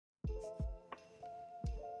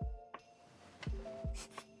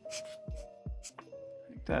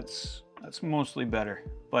That's mostly better.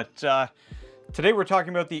 But today we're talking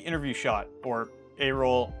about the interview shot, or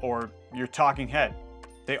A-roll, or your talking head.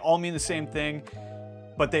 They all mean the same thing,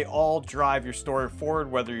 but they all drive your story forward,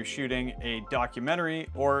 whether you're shooting a documentary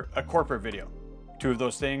or a corporate video. Two of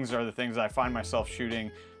those things are the things I find myself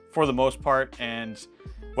shooting for the most part. And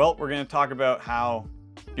well, we're going to talk about how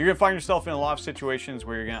you're going to find yourself in a lot of situations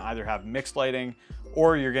where you're going to either have mixed lighting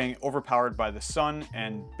or you're getting overpowered by the sun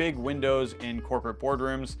and big windows in corporate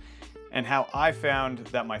boardrooms, and how I found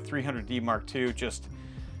that my 300D Mark II just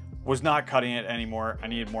was not cutting it anymore. I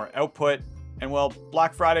needed more output. And well,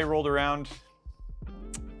 Black Friday rolled around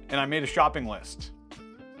and I made a shopping list.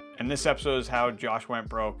 And this episode is how Josh went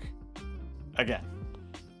broke again.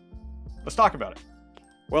 Let's talk about it.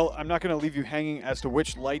 Well, I'm not going to leave you hanging as to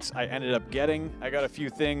which lights I ended up getting. I got a few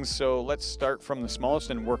things, so let's start from the smallest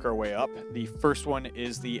and work our way up. The first one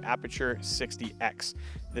is the Aperture 60X.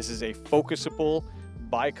 This is a focusable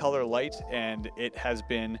bicolor light, and it has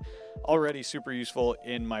been already super useful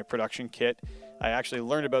in my production kit. I actually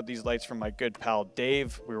learned about these lights from my good pal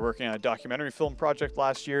Dave. We were working on a documentary film project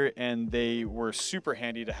last year, and they were super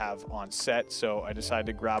handy to have on set, so I decided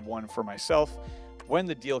to grab one for myself when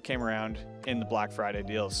the deal came around in the Black Friday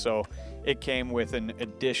deals. So it came with an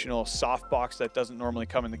additional softbox that doesn't normally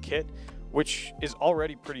come in the kit, which is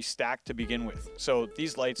already pretty stacked to begin with. So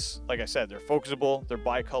these lights, like I said, they're focusable, they're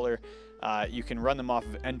bicolor. You can run them off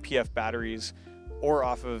of NPF batteries or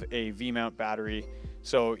off of a V-mount battery.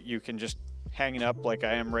 So you can just hang it up like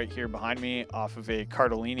I am right here behind me off of a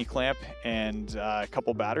Cardellini clamp and a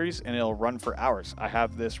couple batteries, and it'll run for hours. I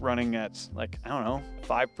have this running at like, I don't know,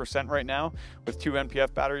 5% right now with 2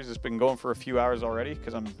 NPF batteries. It's been going for a few hours already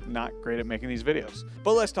because I'm not great at making these videos.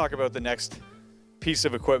 But let's talk about the next piece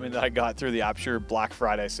of equipment that I got through the Aperture Black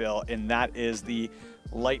Friday sale, and that is the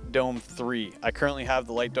Light Dome 3. I currently have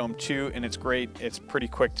the Light Dome 2, and it's great. It's pretty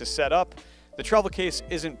quick to set up. The travel case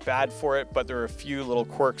isn't bad for it, but there are a few little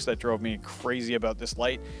quirks that drove me crazy about this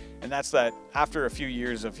light, and that's that after a few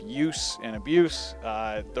years of use and abuse,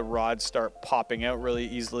 the rods start popping out really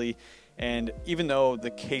easily. And even though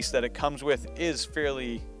the case that it comes with is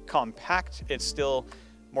fairly compact, it's still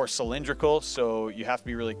more cylindrical, so you have to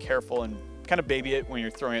be really careful and kind of baby it when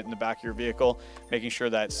you're throwing it in the back of your vehicle, making sure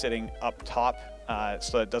that it's sitting up top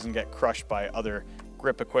so that it doesn't get crushed by other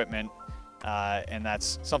grip equipment. And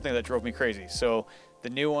that's something that drove me crazy. So the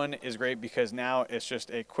new one is great because now it's just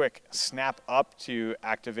a quick snap up to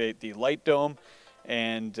activate the light dome,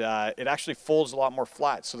 and it actually folds a lot more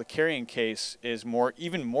flat. So the carrying case is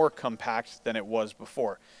even more compact than it was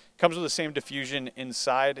before. Comes with the same diffusion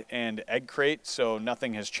inside and egg crate, so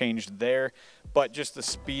nothing has changed there, but just the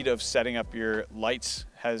speed of setting up your lights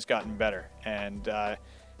has gotten better. And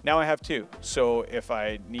now I have 2. So if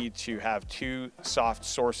I need to have 2 soft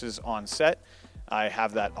sources on set, I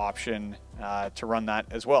have that option to run that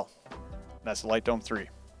as well. That's the Light Dome 3.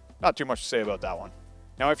 Not too much to say about that one.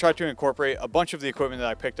 Now I've tried to incorporate a bunch of the equipment that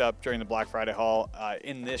I picked up during the Black Friday haul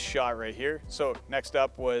in this shot right here. So next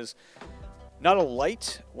up was not a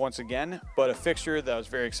light, once again, but a fixture that I was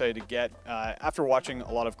very excited to get after watching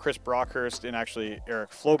a lot of Chris Brockhurst and actually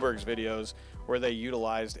Eric Floberg's videos where they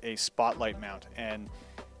utilized a spotlight mount. And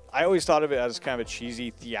I always thought of it as kind of a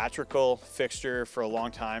cheesy theatrical fixture for a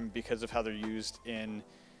long time because of how they're used in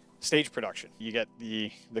stage production. You get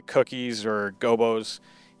the cookies or gobos,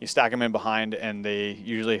 you stack them in behind, and they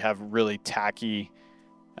usually have really tacky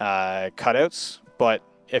cutouts. But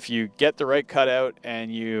if you get the right cutout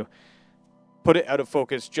and you put it out of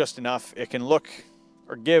focus just enough, it can look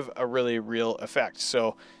or give a really real effect.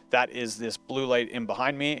 So that is this blue light in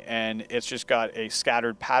behind me, and it's just got a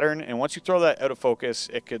scattered pattern. And once you throw that out of focus,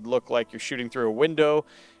 it could look like you're shooting through a window.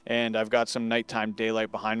 And I've got some nighttime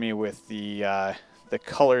daylight behind me with the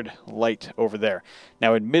colored light over there.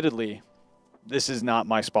 Now, admittedly, this is not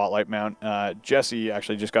my spotlight mount. Jesse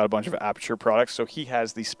actually just got a bunch of Aperture products, so he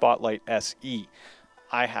has the Spotlight SE.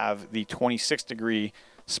 I have the 26-degree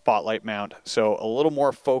spotlight mount, so a little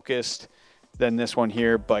more focused than this one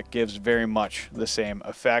here, but gives very much the same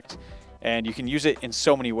effect. And you can use it in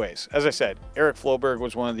so many ways. As I said, Eric Floberg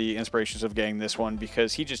was one of the inspirations of getting this one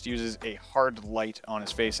because he just uses a hard light on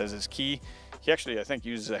his face as his key. He actually, I think,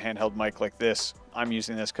 uses a handheld mic like this. I'm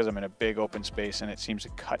using this because I'm in a big open space and it seems to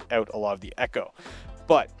cut out a lot of the echo.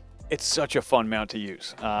 But it's such a fun mount to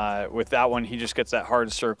use. With that one, he just gets that hard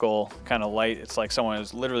circle kind of light. It's like someone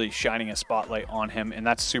is literally shining a spotlight on him, and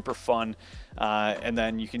that's super fun. And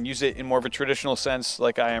then you can use it in more of a traditional sense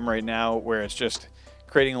like I am right now, where it's just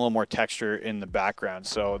creating a little more texture in the background.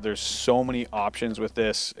 So there's so many options with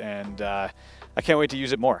this, and I can't wait to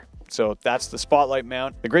use it more. So that's the spotlight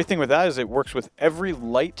mount. The great thing with that is it works with every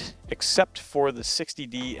light except for the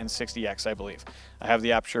 60D and 60X, I believe. I have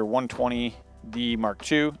the Aperture 120D Mark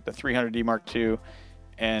II, the 300D Mark II,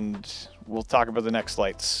 and we'll talk about the next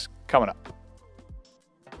lights coming up.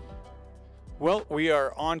 Well, we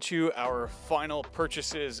are on to our final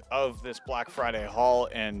purchases of this Black Friday haul,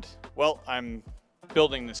 and well, I'm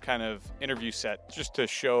building this kind of interview set just to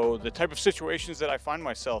show the type of situations that I find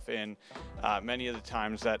myself in many of the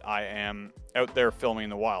times that I am out there filming in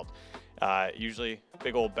the wild. Usually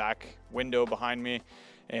big old back window behind me,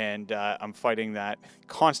 and I'm fighting that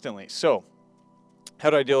constantly. So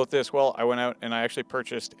how do I deal with this? Well, I went out and I actually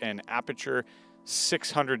purchased an Aperture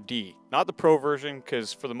 600D, not the Pro version,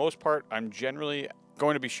 because for the most part, I'm generally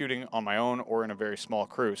going to be shooting on my own or in a very small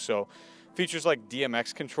crew. So features like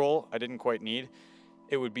DMX control, I didn't quite need.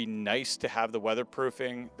 It would be nice to have the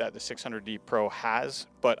weatherproofing that the 600D Pro has,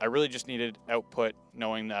 but I really just needed output,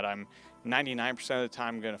 knowing that I'm 99% of the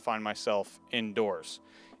time going to find myself indoors.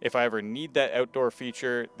 If I ever need that outdoor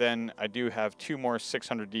feature, then I do have two more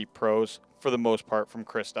 600D Pros for the most part from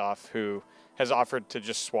Christoph, who has offered to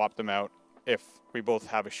just swap them out if we both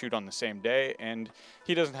have a shoot on the same day, and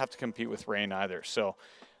he doesn't have to compete with rain either. So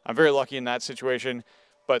I'm very lucky in that situation,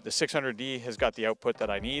 but the 600D has got the output that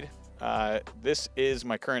I need. This is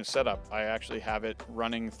my current setup. I actually have it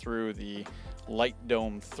running through the Light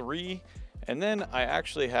Dome 3, and then I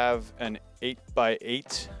actually have an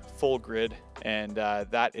 8x8 full grid, and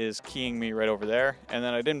that is keying me right over there. And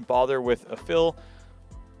then I didn't bother with a fill.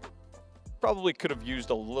 Probably could have used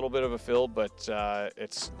a little bit of a fill, but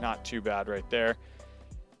it's not too bad right there.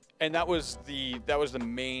 And that was the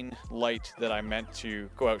main light that I meant to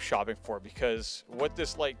go out shopping for, because what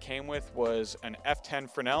this light came with was an F10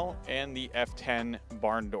 Fresnel and the F10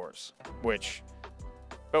 barn doors, which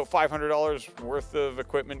about $500 worth of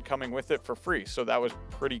equipment coming with it for free. So that was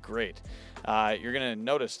pretty great. You're gonna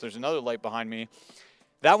notice there's another light behind me.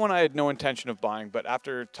 That one I had no intention of buying, but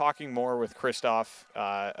after talking more with Christoph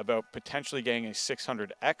about potentially getting a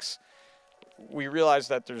 600X, we realized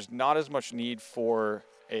that there's not as much need for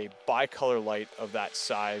a bicolor light of that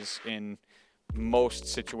size in most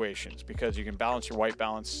situations, because you can balance your white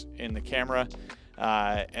balance in the camera,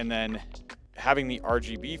 and then having the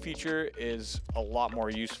RGB feature is a lot more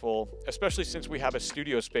useful, especially since we have a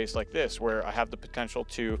studio space like this where I have the potential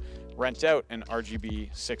to rent out an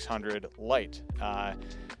RGB 600 light.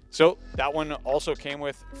 So that one also came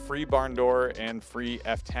with free barn door and free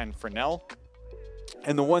F10 Fresnel.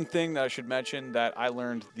 And the one thing that I should mention that I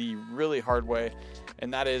learned the really hard way,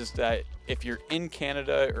 and that is that if you're in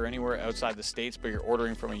Canada or anywhere outside the States, but you're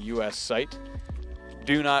ordering from a US site,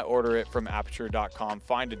 do not order it from aperture.com.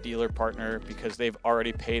 Find a dealer partner, because they've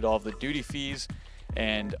already paid all of the duty fees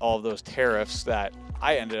and all of those tariffs that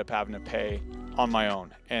I ended up having to pay on my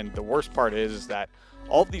own. And the worst part is that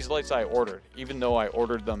all of these lights I ordered, even though I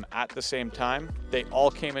ordered them at the same time, they all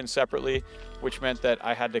came in separately, which meant that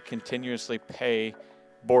I had to continuously pay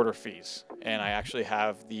border fees. And I actually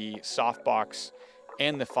have the softbox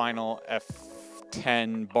and the final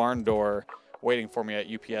F10 barn door waiting for me at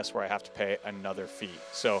UPS, where I have to pay another fee.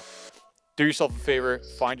 So do yourself a favor,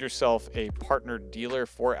 find yourself a partner dealer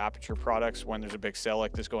for Aperture products when there's a big sale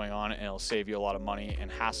like this going on, and it'll save you a lot of money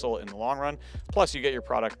and hassle in the long run. Plus you get your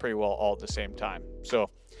product pretty well all at the same time.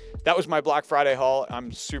 So that was my Black Friday haul.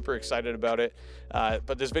 I'm super excited about it.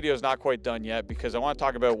 But this video is not quite done yet, because I want to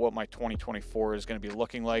talk about what my 2024 is going to be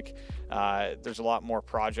looking like. There's a lot more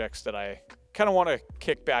projects that I kind of want to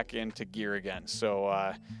kick back into gear again.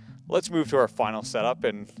 So let's move to our final setup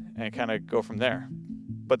and kind of go from there.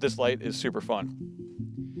 But this light is super fun.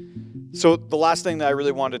 So the last thing that I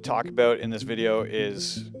really wanted to talk about in this video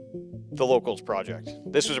is the Locals project.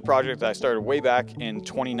 This was a project that I started way back in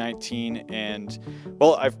 2019, and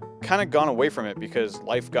well, I've kind of gone away from it because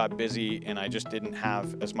life got busy and I just didn't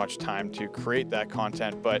have as much time to create that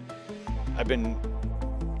content, but I've been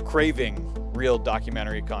craving real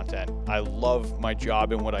documentary content. I love my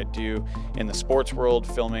job and what I do in the sports world,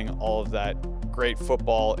 filming all of that great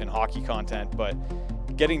football and hockey content, but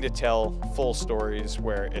getting to tell full stories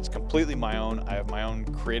where it's completely my own, I have my own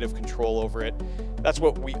creative control over it. That's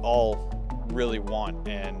what we all really want,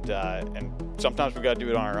 and sometimes we got to do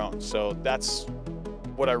it on our own. So that's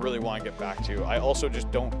what I really want to get back to. I also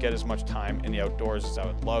just don't get as much time in the outdoors as I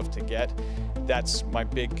would love to get. That's my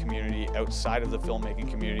big community outside of the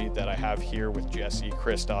filmmaking community that I have here with Jesse,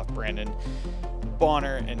 Christoph, Brandon,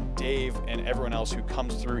 Bonner, and Dave, and everyone else who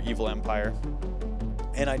comes through Evil Empire.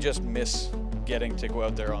 And I just miss getting to go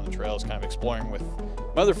out there on the trails, kind of exploring with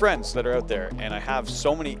my other friends that are out there. And I have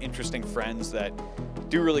so many interesting friends that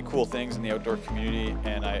do really cool things in the outdoor community,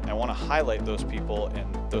 and I want to highlight those people and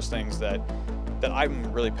those things that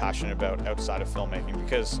I'm really passionate about outside of filmmaking,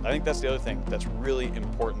 because I think that's the other thing that's really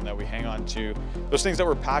important, that we hang on to those things that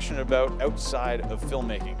we're passionate about outside of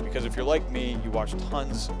filmmaking. Because if you're like me, you watch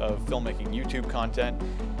tons of filmmaking YouTube content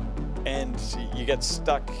and you get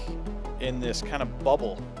stuck in this kind of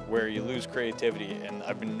bubble where you lose creativity. And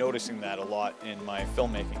I've been noticing that a lot in my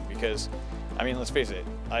filmmaking, because I mean, let's face it,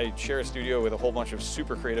 I share a studio with a whole bunch of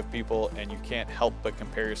super creative people, and you can't help but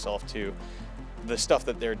compare yourself to the stuff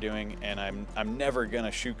that they're doing. And I'm never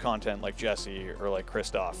gonna shoot content like Jesse or like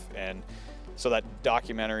Christoph. And so that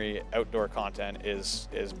documentary outdoor content is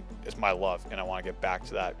my love, and I want to get back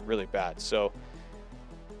to that really bad. So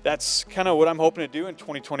that's kind of what I'm hoping to do in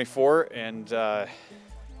 2024. And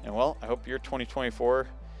well, I hope your 2024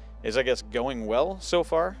 is, I guess, going well so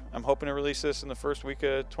far. I'm hoping to release this in the first week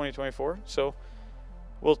of 2024. So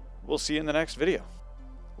we'll see you in the next video.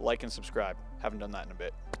 Like and subscribe. Haven't done that in a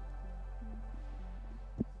bit.